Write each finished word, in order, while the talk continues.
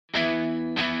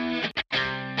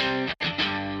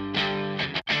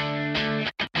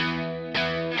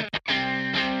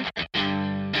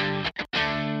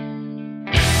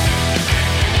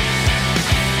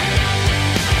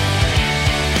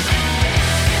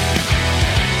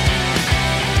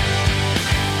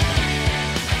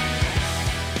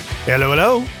Hello,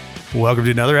 hello. Welcome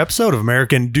to another episode of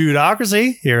American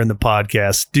Dudeocracy here in the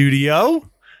podcast studio.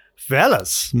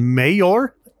 Fellas,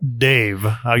 Mayor Dave,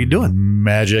 how you doing?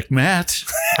 Magic Matt.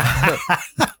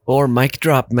 Or mic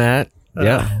drop Matt.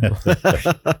 Yeah.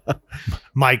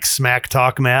 Mike Smack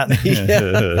Talk Matt.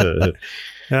 Yeah.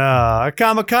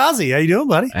 Kamikaze, how you doing,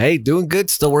 buddy? Hey, doing good.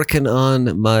 Still working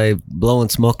on my blowing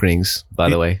smoke rings, by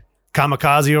the way.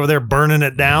 Kamikaze over there burning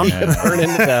it down. Burning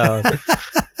it down.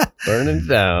 Burning it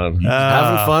down.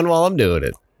 Having fun while I'm doing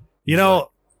it. You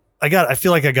know, I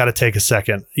feel like I got to take a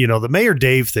second. You know, the Mayor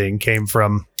Dave thing came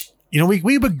from, you know,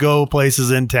 we would go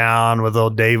places in town with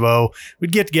old Davo.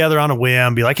 We'd get together on a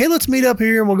whim, be like, hey, let's meet up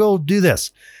here and we'll go do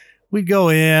this. We'd go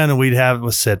in and we'd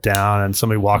sit down and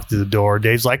somebody walked through the door.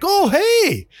 Dave's like, oh,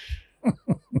 hey.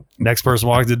 Next person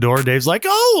walked through the door. Dave's like,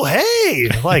 oh, hey.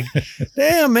 Like,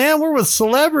 damn, man, we're with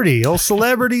celebrity. Old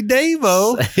celebrity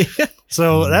Davo.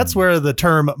 So that's where the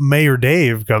term Mayor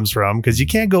Dave comes from, because you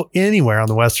can't go anywhere on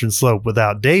the Western Slope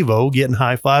without Davo getting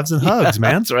high fives and hugs,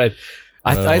 man. That's right.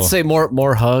 I'd say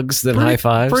more hugs than high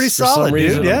fives. Pretty solid,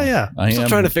 dude. Yeah. I'm still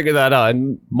trying to figure that out.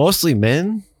 And mostly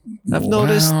men, I've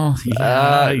noticed.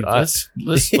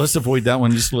 Let's avoid that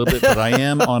one just a little bit. But I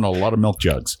am on a lot of milk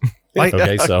jugs.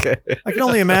 Okay, so I can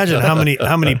only imagine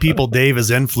how many people Dave has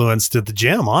influenced at the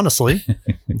gym. Honestly,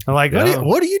 I'm like,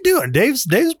 what are you doing? Dave's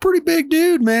a pretty big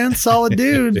dude, man. Solid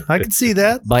dude. I can see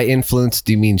that. By influence,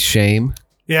 do you mean shame?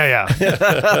 Yeah.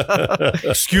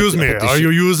 Excuse me, are you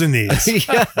using these?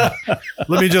 Let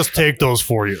me just take those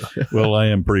for you. Well, I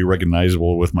am pretty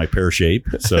recognizable with my pear shape,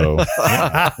 so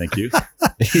thank you.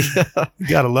 You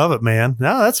gotta love it, man.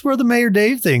 No, that's where the Mayor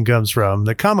Dave thing comes from.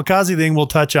 The kamikaze thing we'll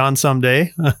touch on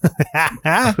someday.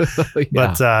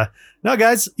 But no,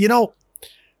 guys, you know,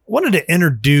 wanted to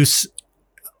introduce.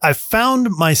 I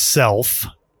found myself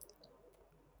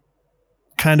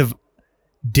kind of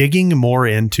digging more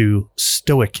into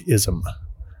stoicism.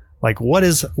 Like, what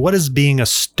is being a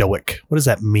stoic? What does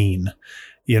that mean?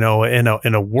 You know, in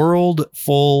a world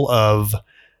full of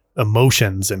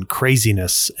emotions and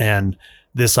craziness and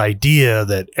this idea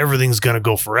that everything's going to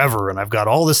go forever and I've got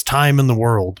all this time in the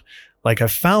world. Like,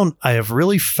 I have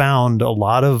really found a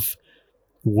lot of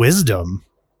wisdom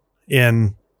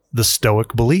in the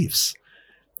stoic beliefs.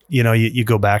 You know, you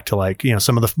go back to, like, you know,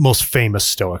 some of the most famous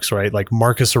stoics, right? Like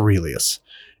Marcus Aurelius.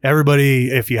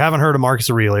 Everybody, if you haven't heard of Marcus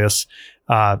Aurelius,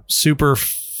 super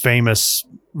famous,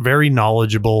 very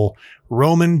knowledgeable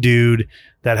Roman dude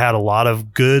that had a lot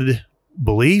of good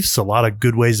beliefs, a lot of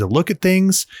good ways to look at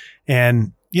things.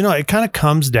 And, you know, it kind of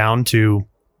comes down to,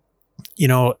 you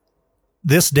know,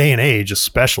 this day and age,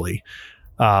 especially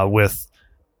with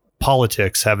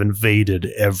politics have invaded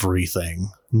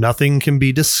everything. Nothing can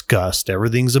be discussed.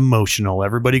 Everything's emotional.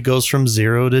 Everybody goes from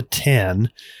 0 to 10.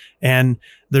 And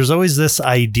there's always this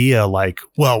idea like,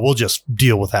 well, we'll just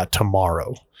deal with that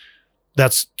tomorrow.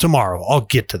 That's tomorrow. I'll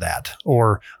get to that.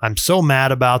 Or I'm so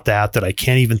mad about that I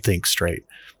can't even think straight.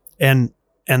 And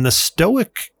the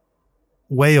stoic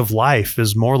way of life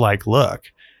is more like,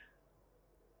 look,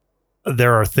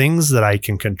 there are things that I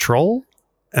can control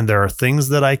and there are things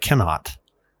that I cannot.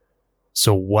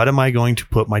 So what am I going to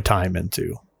put my time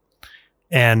into?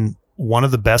 And one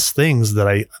of the best things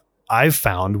that I've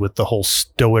found with the whole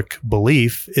stoic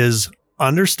belief is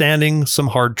understanding some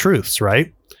hard truths,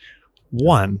 right?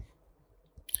 One,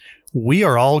 we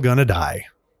are all going to die.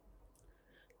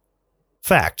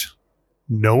 Fact.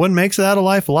 No one makes it out of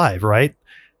life alive, right?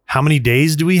 How many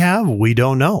days do we have? We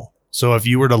don't know. So if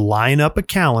you were to line up a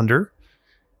calendar,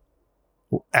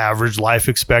 average life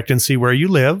expectancy where you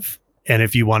live, and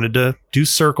if you wanted to do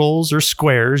circles or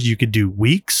squares, you could do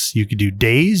weeks, you could do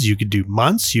days, you could do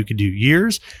months, you could do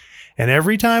years. And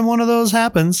every time one of those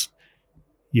happens,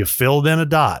 you filled in a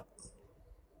dot.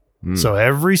 So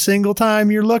every single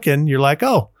time you're looking, you're like,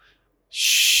 oh,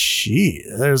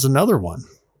 there's another one.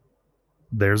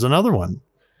 There's another one.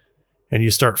 And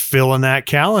you start filling that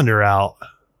calendar out.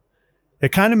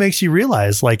 It kind of makes you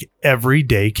realize, like, every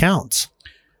day counts.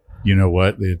 You know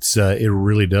what? It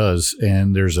really does.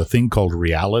 And there's a thing called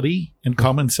reality and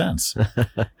common sense.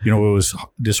 You know, what was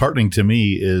disheartening to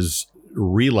me is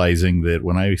realizing that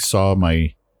when I saw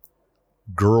my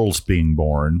girls being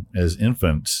born as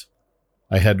infants,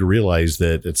 I had to realize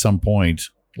that at some point,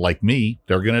 like me,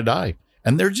 they're going to die.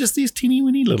 And they're just these teeny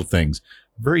weeny little things.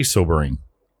 Very sobering.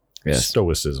 Yes.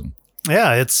 Stoicism.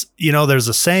 Yeah, it's, you know, there's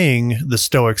a saying the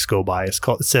Stoics go by. It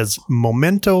says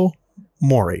memento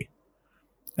mori.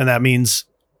 And that means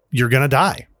you're going to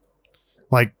die.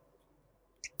 Like,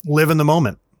 live in the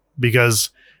moment, because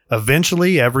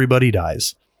eventually everybody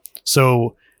dies.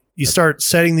 So you start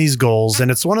setting these goals,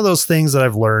 and it's one of those things that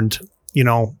I've learned, you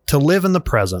know, to live in the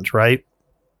present, right?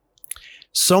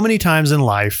 So many times in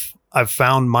life, I've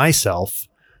found myself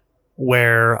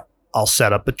where I'll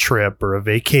set up a trip or a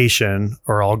vacation,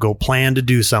 or I'll go plan to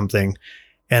do something.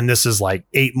 And this is like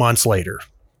 8 months later.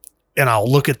 And I'll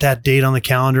look at that date on the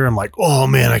calendar. I'm like, oh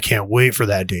man, I can't wait for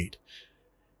that date.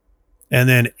 And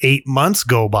then 8 months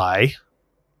go by.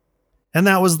 And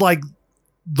that was like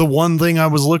the one thing I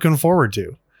was looking forward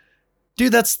to.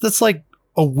 Dude, that's like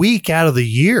a week out of the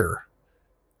year.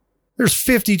 There's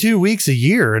 52 weeks a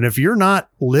year. And if you're not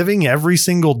living every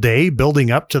single day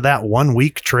building up to that 1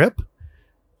 week trip,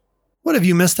 what have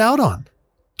you missed out on?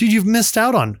 Dude, you've missed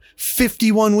out on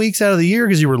 51 weeks out of the year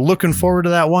because you were looking forward to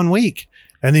that 1 week.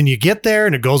 And then you get there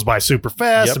and it goes by super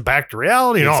fast and back to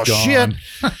reality and all shit.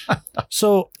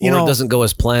 So, it doesn't go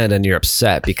as planned and you're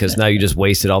upset because now you just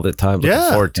wasted all the time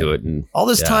looking forward to it. And all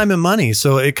this time and money.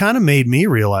 So it kind of made me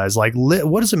realize, like,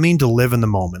 what does it mean to live in the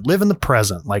moment? Live in the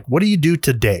present. Like, what do you do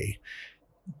today?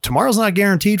 Tomorrow's not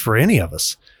guaranteed for any of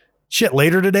us. Shit,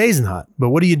 later today's not. But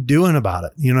what are you doing about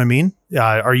it? You know what I mean?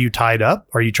 Are you tied up?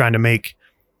 Are you trying to make...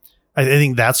 I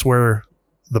think that's where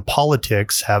the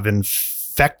politics have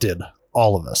infected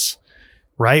all of us,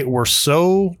 right? We're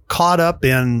so caught up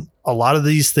in a lot of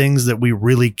these things that we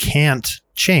really can't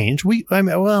change.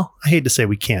 I hate to say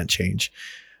we can't change,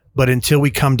 but until we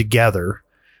come together,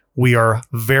 we are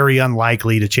very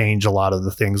unlikely to change a lot of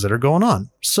the things that are going on.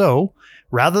 So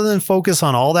rather than focus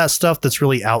on all that stuff that's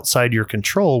really outside your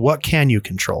control, what can you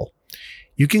control?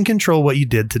 You can control what you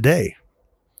did today.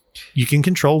 You can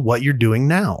control what you're doing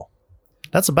now.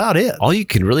 That's about it. All you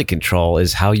can really control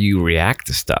is how you react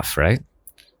to stuff, right?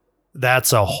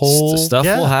 That's a whole... Stuff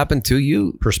will happen to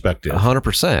you. Perspective.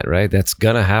 100%, right? That's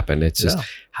going to happen. It's just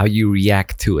how you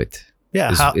react to it.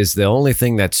 Yeah. Is the only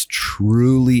thing that's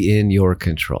truly in your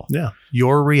control. Yeah.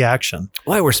 Your reaction.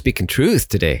 Why we're speaking truth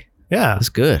today. Yeah. That's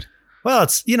good. Well,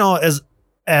 it's,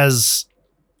 as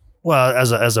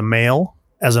a male,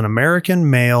 as an American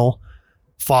male,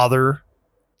 father,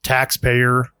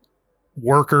 taxpayer,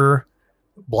 worker,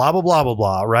 blah, blah, blah, blah,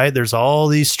 blah, right? There's all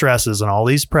these stresses and all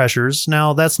these pressures.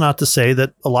 Now, that's not to say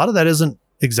that a lot of that isn't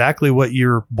exactly what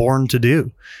you're born to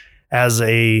do. As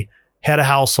a head of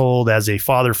household, as a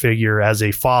father figure, as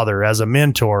a father, as a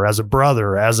mentor, as a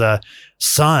brother, as a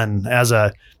son,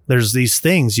 there's these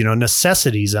things,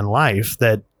 necessities in life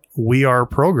that we are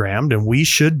programmed and we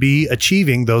should be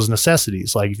achieving those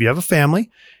necessities. Like if you have a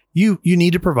family, you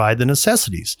need to provide the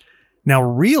necessities. Now,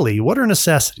 really, what are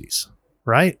necessities,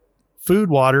 right?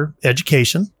 Food, water,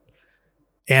 education,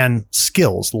 and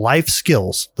skills, life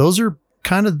skills. Those are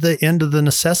kind of the end of the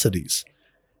necessities.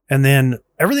 And then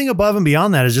everything above and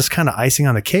beyond that is just kind of icing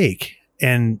on the cake.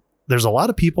 And there's a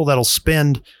lot of people that'll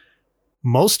spend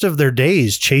most of their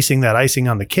days chasing that icing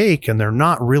on the cake, and they're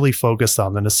not really focused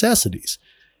on the necessities.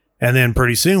 And then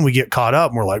pretty soon we get caught up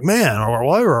and we're like, man,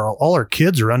 why are all our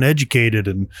kids are uneducated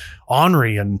and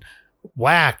ornery and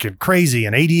whack and crazy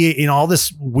and 88, all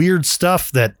this weird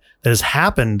stuff that has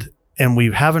happened, and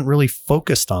we haven't really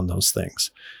focused on those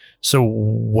things. So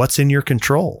what's in your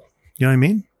control? You know what I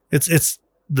mean? It's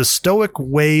the Stoic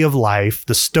way of life,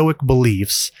 the Stoic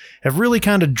beliefs have really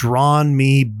kind of drawn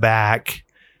me back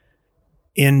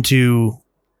into,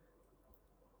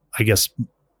 I guess,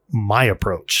 my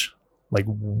approach.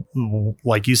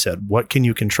 Like you said, what can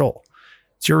you control?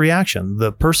 It's your reaction.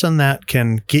 The person that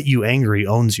can get you angry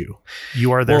owns you.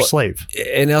 You are their slave.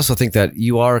 And I also think that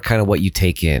you are kind of what you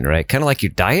take in, right? Kind of like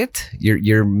your diet.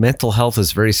 Your mental health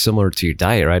is very similar to your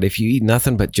diet, right? If you eat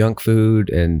nothing but junk food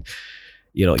and,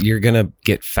 you're going to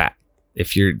get fat.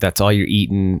 If that's all you're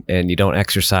eating and you don't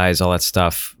exercise, all that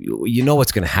stuff, you know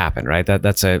what's going to happen, right?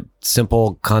 That's a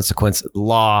simple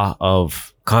law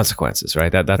of consequences,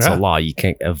 right? That's a law. You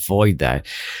can't avoid that.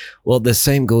 Well, the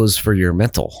same goes for your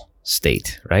mental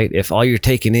state, right? If all you're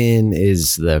taking in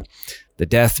is the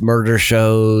death murder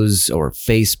shows or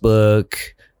Facebook,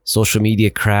 social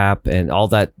media crap and all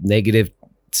that negative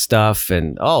stuff,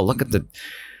 and look at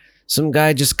some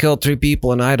guy just killed 3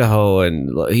 people in Idaho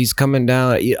and he's coming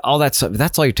down, all that stuff,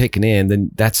 that's all you're taking in,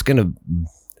 then that's going to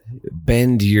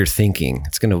bend your thinking.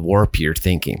 It's going to warp your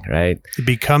thinking, right? It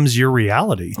becomes your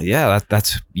reality. Yeah,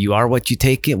 that's you are what you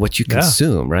take in, what you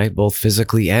consume, right? Both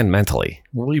physically and mentally.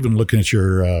 Well, even looking at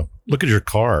your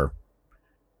car,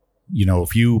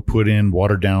 if you put in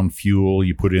watered down fuel,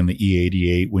 you put in the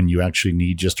E88 when you actually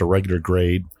need just a regular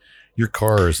grade, your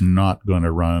car is not going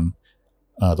to run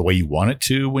the way you want it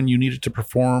to when you need it to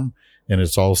perform. And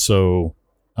it's also,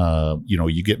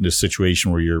 you get into a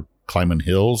situation where you're climbing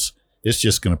hills, it's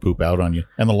just going to poop out on you.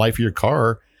 And the life of your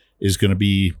car is going to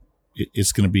be,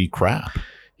 it's going to be crap.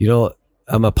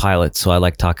 I'm a pilot, so I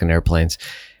like talking airplanes.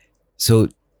 So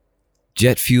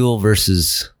jet fuel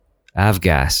versus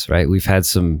avgas, right? We've had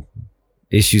some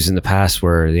issues in the past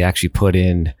where they actually put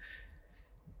in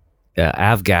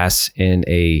avgas in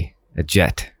a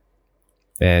jet.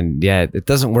 And yeah, it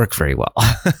doesn't work very well.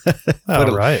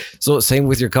 Right. So same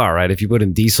with your car, right? If you put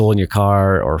in diesel in your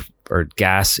car or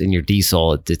gas in your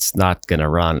diesel, it's not going to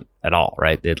run at all,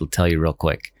 right? It'll tell you real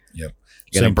quick. Yep.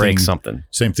 You're going to break something.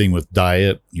 Same thing with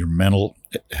diet, your mental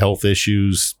health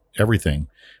issues,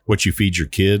 what you feed your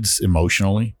kids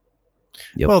emotionally.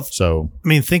 Yep. Well, So, I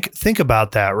mean, think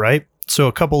about that, right? So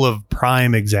a couple of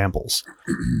prime examples.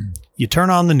 You turn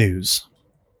on the news.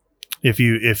 If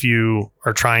you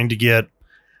are trying to get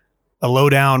a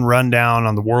lowdown rundown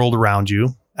on the world around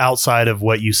you outside of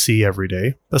what you see every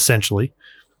day, essentially,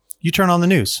 you turn on the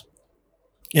news.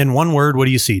 In one word, what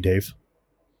do you see, Dave?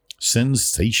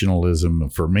 sensationalism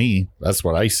for me. That's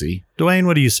what I see. Dwayne,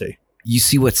 what do you see? You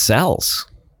see what sells.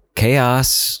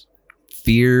 Chaos,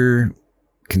 fear,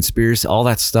 conspiracy, all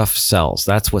that stuff sells.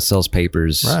 That's what sells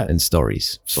papers and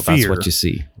stories. So that's what you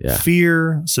see. Yeah.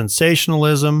 Fear,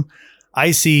 sensationalism.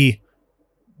 I see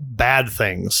bad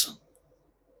things.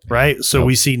 Right. So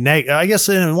we see I guess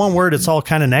in one word, it's all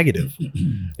kind of negative.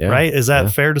 Right. Is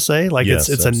that fair to say? Like yes,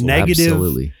 it's a negative.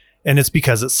 Absolutely. And it's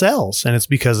because it sells and it's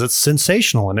because it's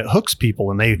sensational and it hooks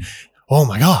people and they, oh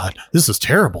my God, this is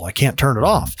terrible. I can't turn it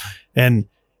off. And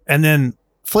then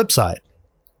flip side,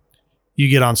 you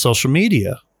get on social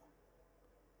media.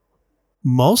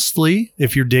 Mostly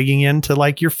if you're digging into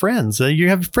like your friends, you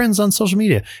have friends on social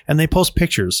media and they post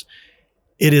pictures.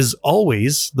 It is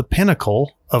always the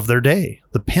pinnacle of their day,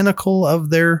 the pinnacle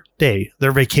of their day,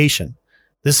 their vacation.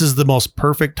 This is the most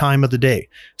perfect time of the day.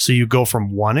 So you go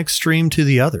from one extreme to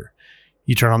the other.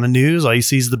 You turn on the news, all you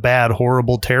see is the bad,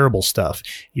 horrible, terrible stuff.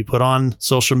 You put on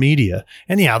social media,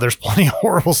 and yeah, there's plenty of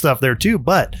horrible stuff there too,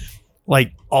 but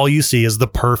like all you see is the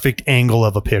perfect angle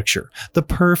of a picture, the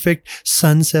perfect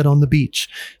sunset on the beach.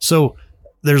 So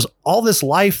there's all this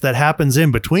life that happens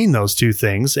in between those two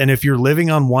things. And if you're living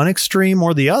on one extreme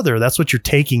or the other, that's what you're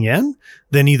taking in,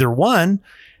 then either one,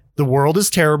 the world is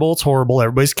terrible, it's horrible,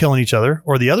 everybody's killing each other,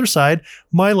 or the other side,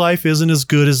 my life isn't as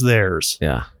good as theirs.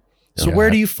 Yeah. So where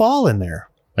do you fall in there?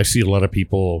 I see a lot of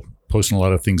people posting a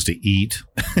lot of things to eat.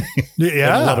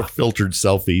 Yeah. A lot of filtered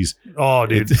selfies. Oh,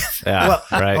 dude. Yeah.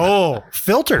 Right. Oh,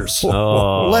 filters.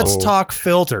 Oh. Let's talk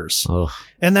filters. Oh.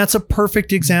 And that's a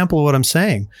perfect example of what I'm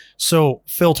saying. So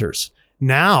filters.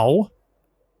 Now,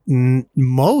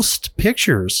 most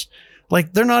pictures,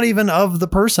 like they're not even of the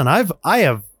person.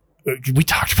 We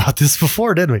talked about this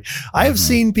before, didn't we? I have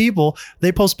seen people,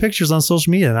 they post pictures on social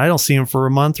media and I don't see them for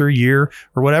a month or a year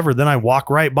or whatever. Then I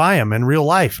walk right by them in real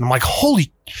life and I'm like,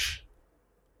 holy,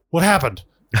 what happened?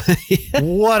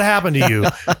 What happened to you?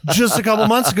 Just a couple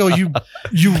months ago,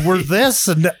 you were this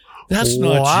and that's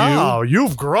not you. Wow,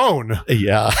 you've grown.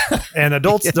 Yeah. And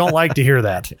adults don't like to hear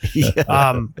that.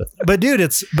 Yeah. But dude,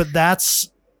 that's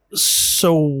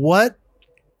so what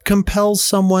compels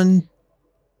someone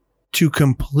to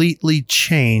completely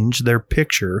change their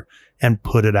picture and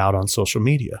put it out on social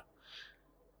media?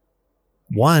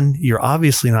 One, you're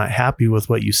obviously not happy with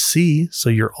what you see, so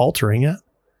you're altering it.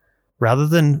 Rather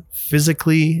than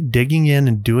physically digging in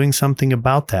and doing something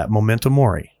about that, memento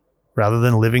mori, rather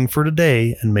than living for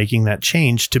today and making that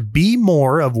change to be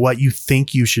more of what you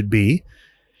think you should be,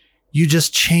 you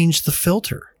just change the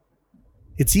filter.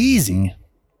 It's easy,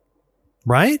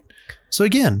 right? So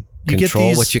again, you Control get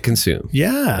these, what you consume.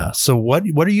 Yeah. So what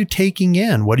are you taking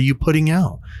in? What are you putting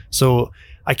out? So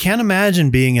I can't imagine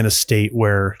being in a state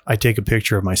where I take a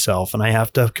picture of myself and I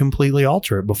have to completely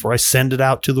alter it before I send it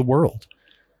out to the world.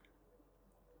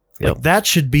 Yep. Like that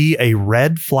should be a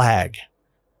red flag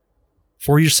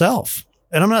for yourself.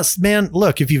 And I'm not, man,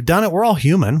 look, if you've done it, we're all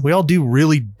human. We all do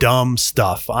really dumb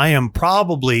stuff. I am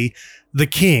probably the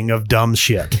king of dumb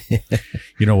shit.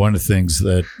 You know, one of the things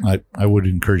that I would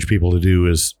encourage people to do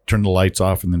is turn the lights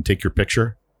off and then take your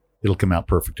picture. It'll come out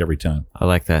perfect every time. I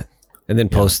like that. And then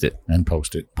post it. And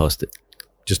post it. Post it.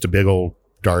 Just a big old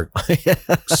dark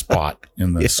spot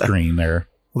in the screen there.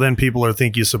 Well, then people are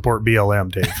think you support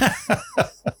BLM, Dave.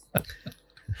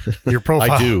 Your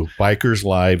profile. I do. Bikers'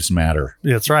 lives matter.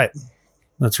 That's right.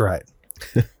 That's right.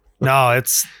 No,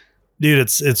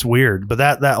 it's weird, but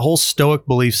that whole Stoic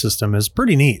belief system is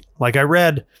pretty neat. Like I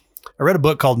read a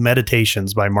book called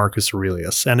Meditations by Marcus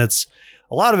Aurelius, and a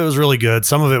lot of it was really good.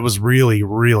 Some of it was really,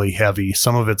 really heavy.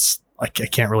 Some of it's I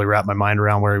can't really wrap my mind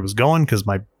around where he was going because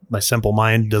my simple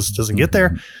mind doesn't get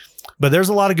there. But there's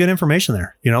a lot of good information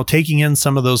there, you know, taking in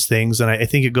some of those things. And I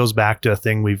think it goes back to a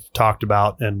thing we've talked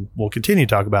about and we'll continue to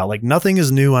talk about. Like nothing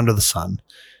is new under the sun.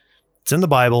 It's in the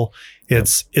Bible.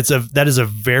 That is a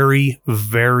very,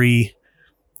 very,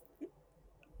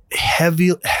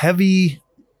 heavy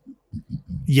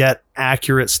yet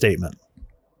accurate statement,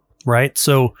 right?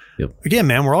 So again,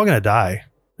 man, we're all going to die.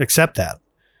 Accept that.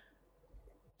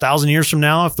 1,000 years from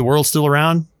now, if the world's still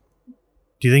around,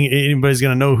 do you think anybody's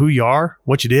going to know who you are,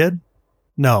 what you did?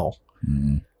 No.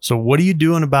 So what are you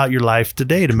doing about your life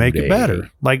today to make it better?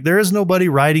 Like, there is nobody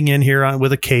riding in here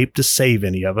with a cape to save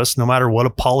any of us, no matter what a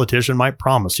politician might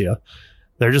promise you.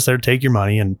 They're just there to take your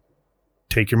money and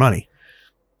take your money.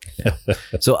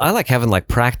 So I like having like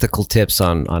practical tips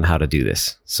on how to do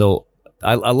this. So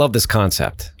I love this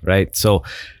concept, right? So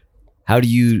how do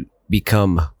you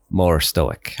become more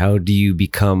stoic? How do you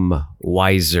become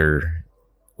wiser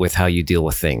with how you deal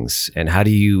with things? And how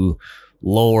do you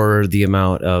lower the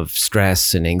amount of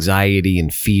stress and anxiety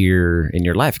and fear in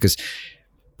your life? Because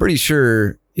pretty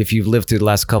sure if you've lived through the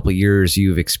last couple of years,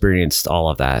 you've experienced all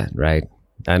of that, right?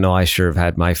 I know I sure have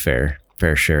had my fair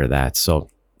share of that. So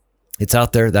it's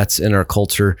out there. That's in our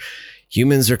culture.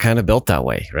 Humans are kind of built that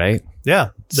way, right? Yeah.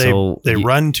 They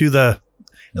run to the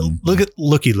look at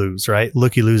looky-loos, right?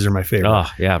 Looky-loos are my favorite. Oh,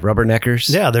 yeah. Rubberneckers.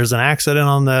 Yeah. There's an accident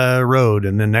on the road.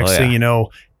 And then next thing you know,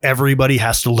 everybody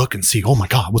has to look and see, oh my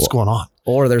God, what's going on?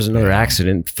 Or there's another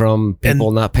accident from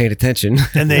people not paying attention.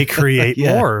 And they create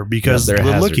more because the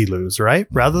looky-loos, right?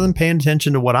 Rather than paying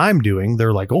attention to what I'm doing,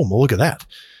 they're like, oh, well, look at that.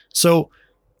 So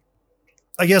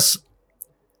I guess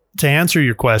to answer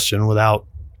your question without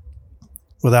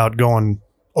going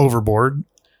overboard,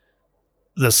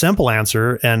 the simple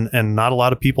answer, and not a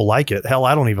lot of people like it. Hell,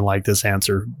 I don't even like this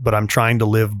answer, but I'm trying to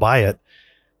live by it,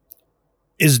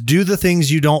 is do the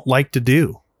things you don't like to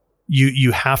do.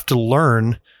 You have to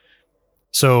learn.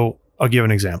 So I'll give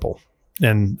an example,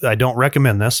 and I don't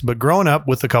recommend this, but growing up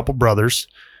with a couple brothers,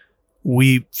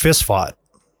 we fist fought.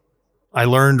 I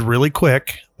learned really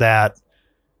quick that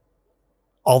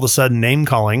all of a sudden name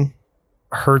calling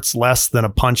hurts less than a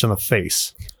punch in the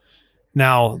face.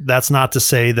 Now, that's not to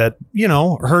say that,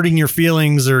 hurting your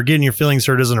feelings or getting your feelings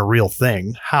hurt isn't a real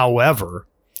thing. However,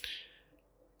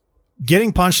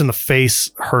 getting punched in the face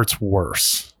hurts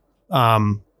worse.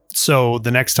 So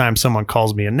the next time someone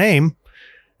calls me a name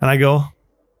and I go,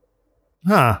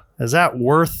 is that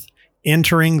worth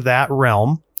entering that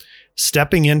realm,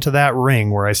 stepping into that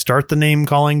ring where I start the name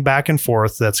calling back and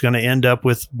forth that's going to end up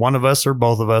with one of us or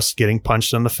both of us getting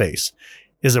punched in the face?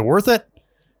 Is it worth it?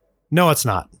 No, it's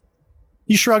not.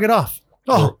 You shrug it off.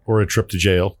 Oh, or a trip to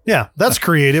jail. Yeah, that's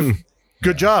creative.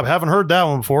 Good job. Haven't heard that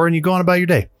one before. And you go on about your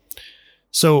day.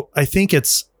 So I think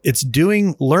it's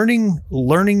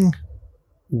learning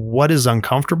what is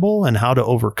uncomfortable and how to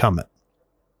overcome it.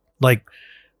 Like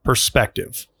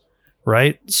perspective,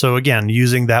 right? So again,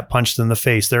 using that punched in the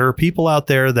face, there are people out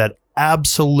there that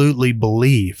absolutely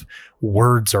believe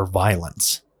words are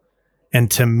violence. And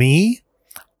to me,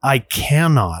 I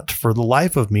cannot for the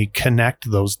life of me connect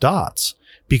those dots,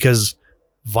 because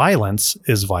violence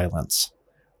is violence.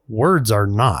 Words are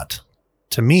not.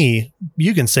 To me,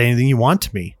 you can say anything you want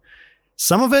to me.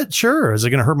 Some of it, sure. Is it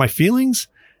going to hurt my feelings?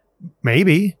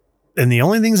 Maybe. And the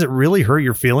only things that really hurt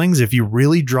your feelings, if you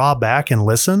really draw back and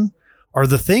listen, are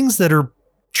the things that are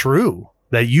true,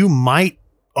 that you might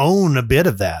own a bit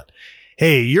of that.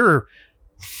 Hey, you're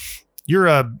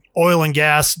a oil and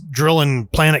gas drilling,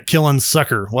 planet killing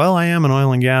sucker. Well, I am an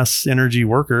oil and gas energy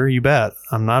worker. You bet.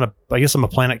 I guess I'm a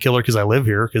planet killer because I live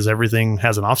here, because everything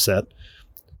has an offset.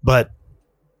 But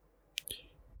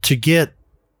to get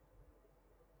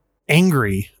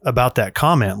angry about that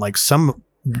comment, like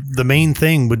the main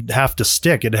thing would have to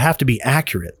stick. It'd have to be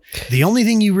accurate. The only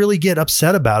thing you really get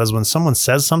upset about is when someone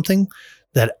says something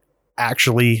that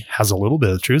actually has a little bit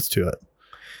of truth to it.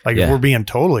 Like if we're being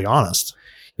totally honest.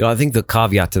 I think the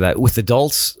caveat to that with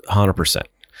adults, 100%.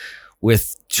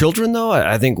 With children, though,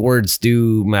 I think words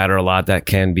do matter a lot. That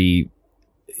can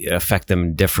affect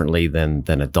them differently than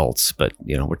adults. But,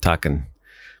 we're talking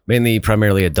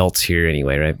primarily adults here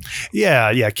anyway, right?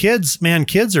 Yeah. Kids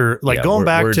are like going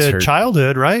back to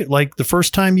childhood, right? Like the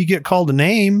first time you get called a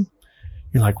name,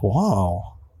 you're like,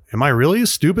 wow, am I really a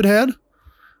stupid head?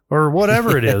 Or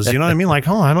whatever it is. You know what I mean? Like,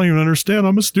 I don't even understand.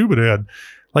 I'm a stupid head.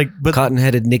 Like, but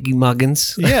cotton-headed Nicky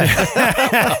Muggins.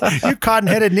 Yeah. You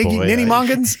cotton-headed Ninny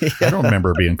Muggins. I don't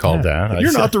remember being called that.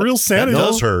 You're not the real Santa. That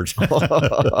does hurt.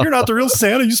 You're not the real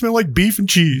Santa. You smell like beef and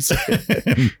cheese.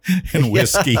 and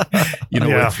whiskey.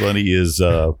 What's funny is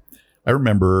I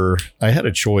remember I had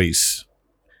a choice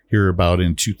here about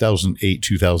in 2008,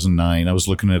 2009. I was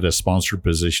looking at a sponsored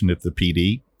position at the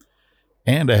PD.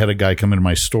 And I had a guy come into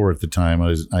my store at the time.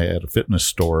 I had a fitness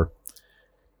store.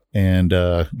 And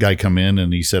guy come in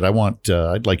and he said,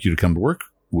 I'd like you to come to work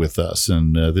with us.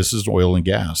 And this is oil and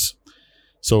gas.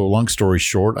 So long story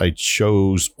short, I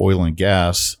chose oil and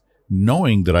gas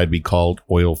knowing that I'd be called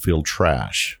oil field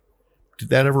trash. Did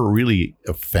that ever really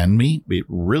offend me? It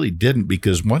really didn't,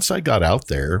 because once I got out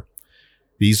there,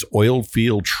 these oil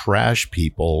field trash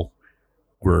people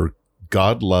were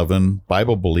God-loving,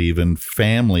 Bible-believing,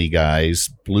 family guys,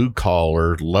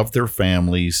 blue-collar, loved their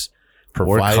families,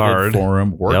 provided for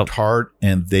them, worked hard,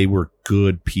 and they were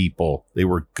good people. They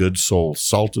were good souls,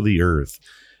 salt of the earth.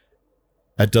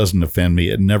 That doesn't offend me.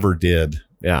 It never did.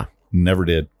 Yeah. Never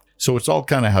did. So it's all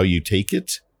kind of how you take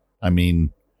it. I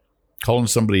mean, calling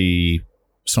somebody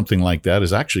something like that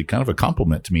is actually kind of a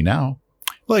compliment to me now.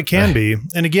 Well, it can be.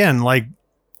 And again, like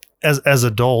as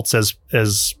adults,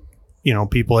 as you know,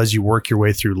 people, as you work your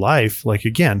way through life, like,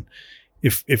 again,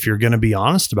 if you're going to be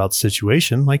honest about the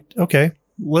situation, like, okay,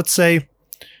 let's say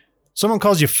someone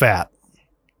calls you fat.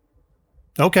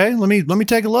 Okay, let me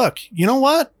take a look. You know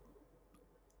what?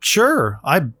 Sure,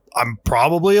 I'm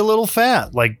probably a little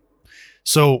fat. Like,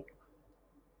 so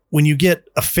when you get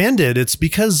offended, it's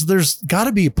because there's got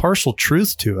to be a partial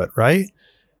truth to it, right?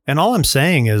 And all I'm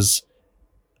saying is,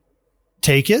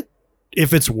 take it.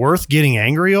 If it's worth getting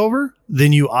angry over,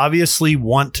 then you obviously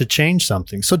want to change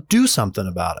something. So do something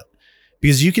about it,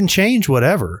 because you can change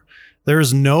whatever. There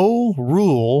is no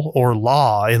rule or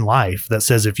law in life that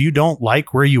says if you don't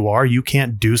like where you are, you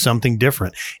can't do something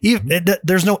different.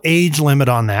 There's no age limit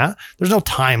on that. There's no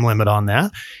time limit on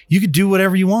that. You could do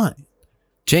whatever you want.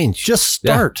 Change. Just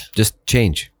start. Yeah, just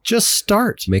change. Just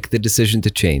start. Make the decision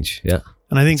to change. Yeah.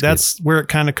 And I think that's where it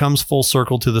kind of comes full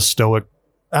circle to the Stoic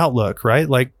outlook, right?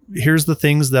 Like, here's the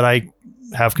things that I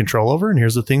have control over, and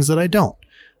here's the things that I don't.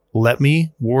 Let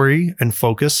me worry and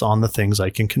focus on the things I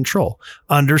can control,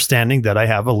 understanding that I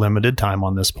have a limited time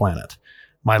on this planet.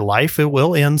 My life, it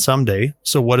will end someday.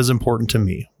 So what is important to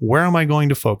me? Where am I going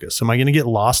to focus? Am I going to get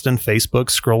lost in Facebook,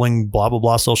 scrolling blah, blah,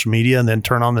 blah, social media, and then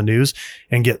turn on the news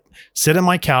and sit on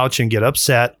my couch and get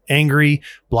upset, angry,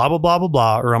 blah, blah, blah, blah,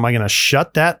 blah? Or am I going to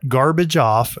shut that garbage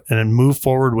off and then move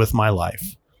forward with my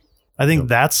life? I think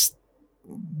that's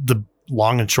the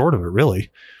long and short of it, really.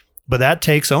 But that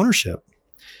takes ownership.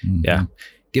 Mm-hmm. Yeah.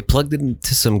 Get plugged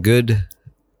into some good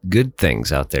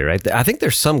things out there, right? I think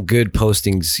there's some good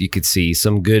postings you could see,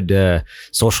 some good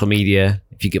social media.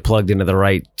 If you get plugged into the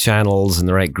right channels and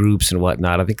the right groups and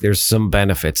whatnot, I think there's some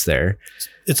benefits there.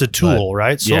 It's a tool,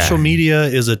 right? Social media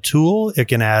is a tool. It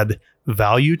can add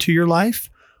value to your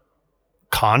life,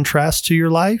 contrast to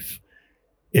your life.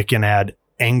 It can add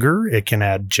anger. It can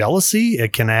add jealousy.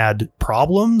 It can add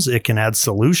problems. It can add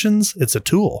solutions. It's a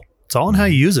tool. It's all in how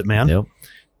you use it, man. Yep.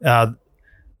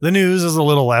 The news is a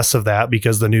little less of that,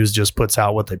 because the news just puts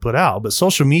out what they put out. But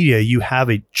social media, you have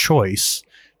a choice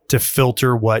to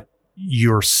filter what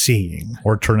you're seeing,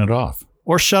 or turn it off,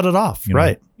 or shut it off.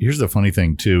 Right. Here's the funny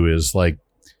thing too, is like,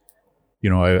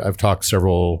 you know, I've talked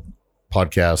several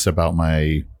podcasts about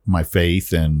my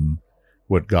faith and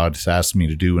what God's asked me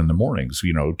to do in the mornings,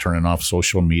 you know, turning off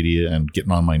social media and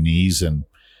getting on my knees and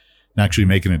actually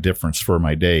making a difference for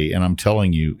my day. And I'm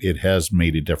telling you, it has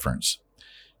made a difference.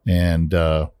 And,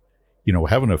 you know,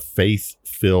 having a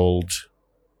faith-filled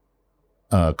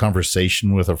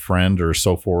conversation with a friend or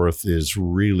so forth is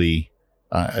really,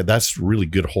 that's really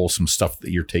good, wholesome stuff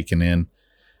that you're taking in.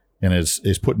 And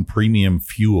is putting premium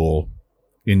fuel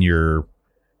in your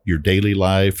daily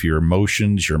life, your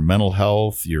emotions, your mental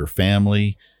health, your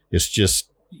family. It's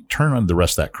just turn on the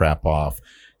rest of that crap off.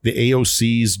 The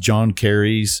AOCs, John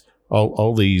Kerry's,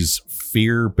 all these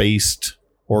fear-based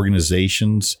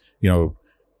organizations, you know,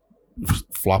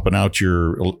 flopping out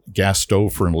your gas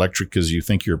stove for an electric because you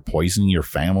think you're poisoning your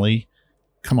family.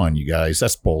 Come on, you guys.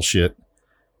 That's bullshit.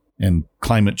 And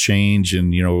climate change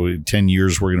and, you know, 10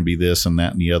 years we're going to be this and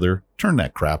that and the other. Turn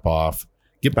that crap off.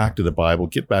 Get back to the Bible.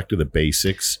 Get back to the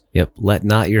basics. Yep. Let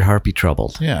not your heart be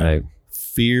troubled. Yeah. Right?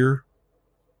 Fear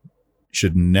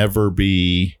should never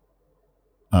be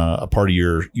a part of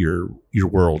your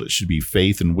world. It should be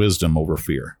faith and wisdom over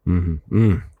fear. Mm-hmm.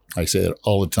 Mm. I say it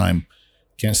all the time.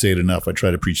 Can't say it enough. I try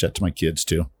to preach that to my kids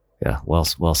too. Yeah.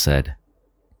 Well said.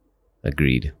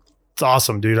 Agreed. It's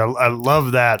awesome, dude. I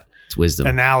love that. It's wisdom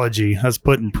analogy. That's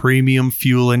putting premium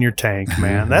fuel in your tank,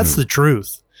 man. That's the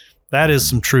truth. That is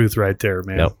some truth right there,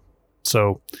 man. Yep.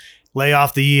 So lay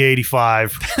off the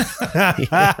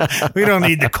E85. We don't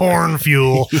need the corn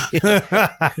fuel.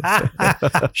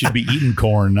 Should be eating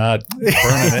corn, not burning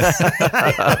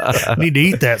it. Need to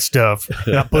eat that stuff,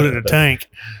 not put it in a tank.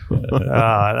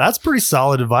 That's pretty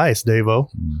solid advice, Dave-O.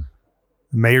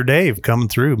 Mayor Dave coming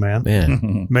through, man.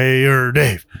 Man. Mayor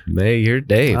Dave. Mayor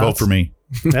Dave. Vote for me.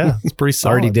 Yeah, it's pretty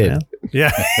solid. Already did. Man.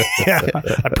 Yeah. Yeah.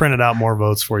 I printed out more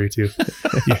votes for you too.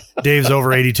 Dave's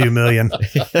over 82 million.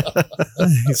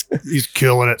 He's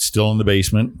killing it. Still in the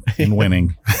basement and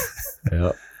winning.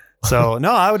 Yeah. So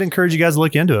no, I would encourage you guys to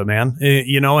look into it, man.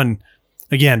 And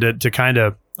again, to kind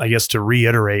of, I guess, to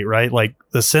reiterate, right? Like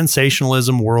the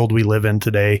sensationalism world we live in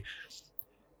today,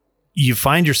 you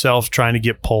find yourself trying to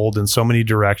get pulled in so many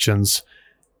directions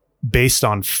based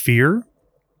on fear,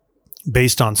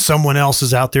 based on someone else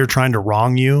is out there trying to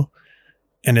wrong you.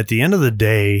 And at the end of the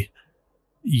day,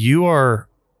 you are,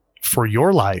 for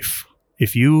your life,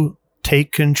 if you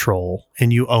take control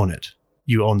and you own it,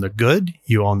 you own the good,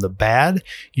 you own the bad,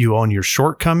 you own your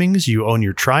shortcomings, you own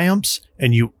your triumphs,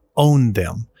 and you own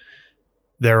them.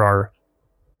 There are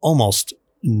almost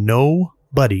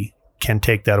nobody can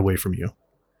take that away from you.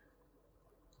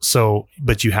 So,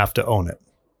 but you have to own it.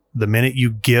 The minute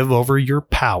you give over your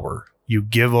power, you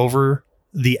give over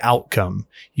the outcome,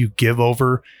 you give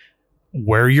over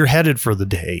where you're headed for the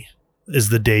day, is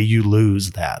the day you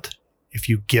lose that. If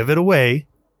you give it away,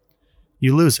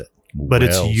 you lose it. But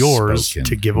it's yours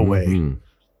to give away. Mm-hmm.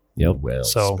 Yep. Well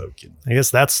So spoken. I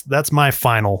guess that's my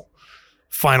final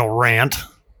rant.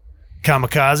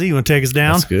 Kamikaze, you want to take us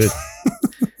down? That's good.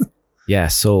 Yeah.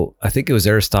 So I think it was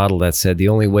Aristotle that said the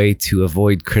only way to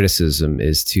avoid criticism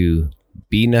is to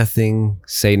be nothing,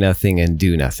 say nothing, and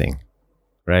do nothing.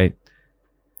 Right?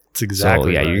 It's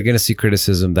exactly so. Yeah, right. you're gonna see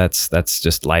criticism. That's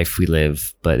just life we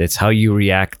live, but it's how you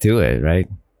react to it, right?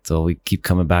 So we keep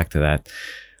coming back to that.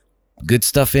 Good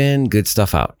stuff in, good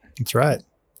stuff out. That's right.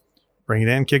 Bring it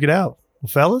in, kick it out. Well,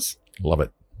 fellas, Love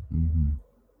it. Mm-hmm.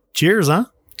 cheers, huh?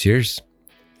 Cheers.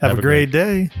 Have a great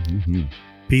day. Mm-hmm.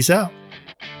 Peace out.